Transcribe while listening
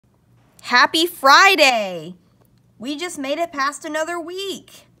Happy Friday! We just made it past another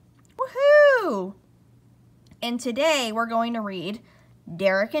week. Woohoo! And today we're going to read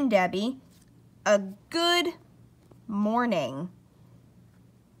Derrick and Debbie, A Good Morning.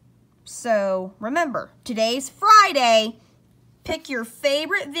 So remember, today's Friday. Pick your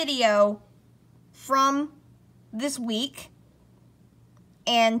favorite video from this week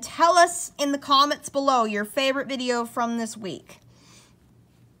and tell us in the comments below your favorite video from this week.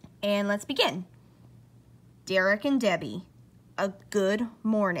 And let's begin. Derrick and Debbie, A Good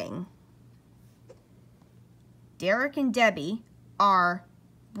Morning. Derrick and Debbie are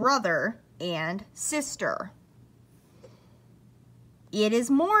brother and sister. It is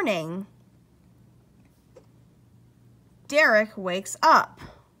morning. Derrick wakes up.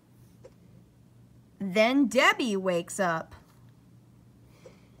 Then Debbie wakes up.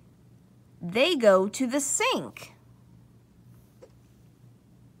 They go to the sink.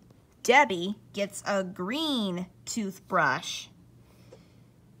 Debbie gets a green toothbrush.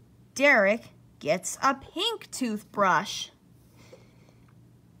 Derrick gets a pink toothbrush.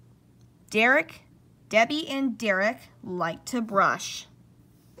 Debbie and Derrick like to brush.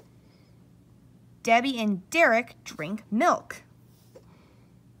 Debbie and Derrick drink milk.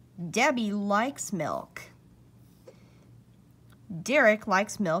 Debbie likes milk. Derrick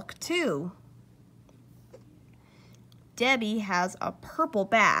likes milk too. Debbie has a purple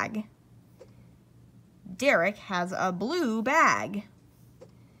bag. Derrick has a blue bag.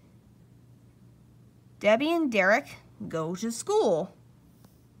 Debbie and Derrick go to school.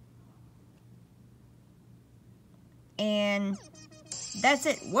 And that's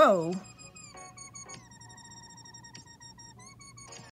it. Whoa.